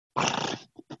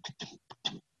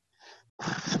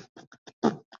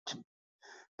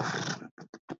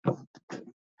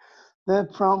The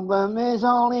problem is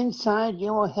all inside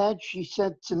your head, she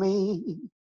said to me.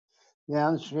 The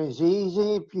answer is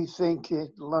easy if you think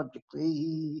it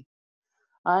logically.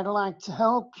 I'd like to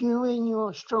help you in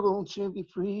your struggle to be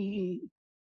free.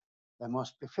 There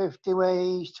must be 50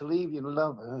 ways to leave your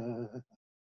lover.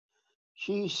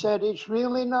 She said it's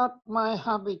really not my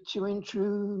habit to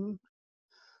intrude.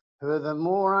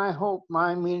 Furthermore, I hope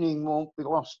my meaning won't be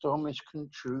lost or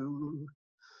misconstrued.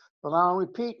 But I'll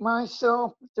repeat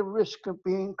myself at the risk of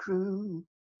being crude.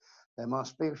 There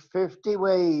must be 50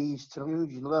 ways to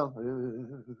lose your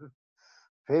lover.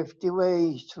 50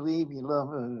 ways to leave your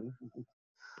lover.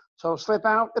 So slip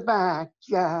out the back,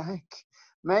 Jack.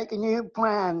 Make a new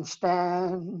plan,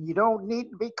 Stan. You don't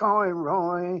need to be coy,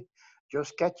 Roy.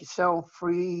 Just get yourself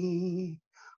free.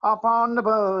 Hop on the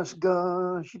bus,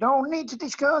 Gus. You don't need to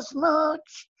discuss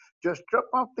much. Just drop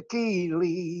off the key,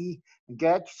 Lee, and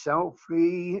get yourself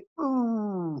free.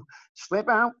 Ooh, slip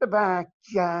out the back,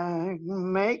 Jack.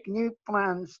 Make new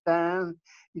plans, Stan.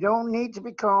 You don't need to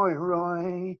be coy,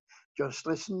 Roy. Just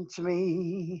listen to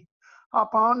me.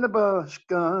 Hop on the bus,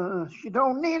 Gus. You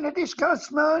don't need to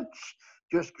discuss much.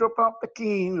 Just drop off the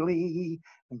key, Lee,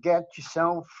 and get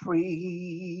yourself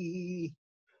free.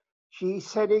 She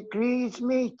said, it grieves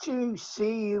me to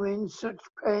see you in such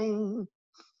pain.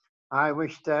 I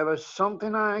wish there was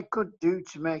something I could do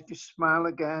to make you smile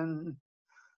again.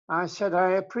 I said,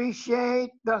 I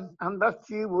appreciate that and that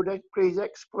you would please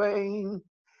explain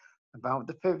about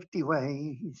the 50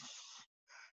 ways.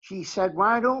 She said,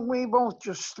 why don't we both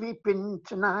just sleep in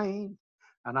tonight?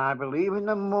 And I believe in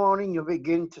the morning you'll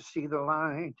begin to see the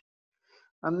light.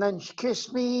 And then she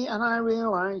kissed me and I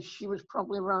realized she was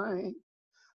probably right.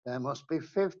 There must be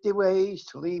 50 ways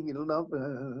to leave your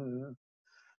lover.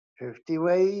 50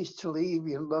 ways to leave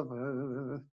your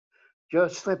lover.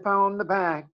 Just slip on the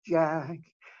back, Jack.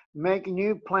 Make a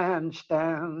new plan,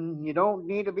 Stan. You don't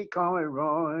need to be coy,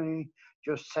 Roy.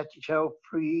 Just set yourself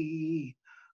free.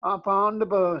 Up on the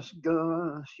bus,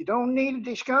 Gus. You don't need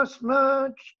to discuss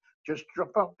much. Just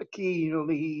drop off the key,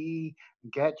 Lee,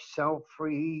 and get yourself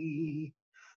free.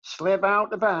 Slip out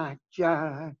the back,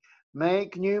 Jack.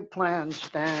 Make new plans,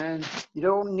 Stan. You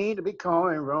don't need to be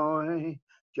coy, Roy.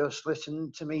 Just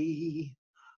listen to me.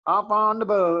 Hop on the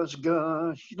bus,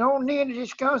 Gus. You don't need to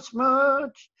discuss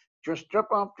much. Just drop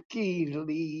off the key,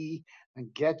 Lee,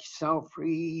 and get yourself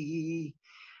free.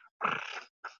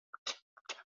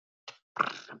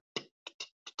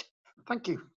 Thank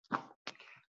you.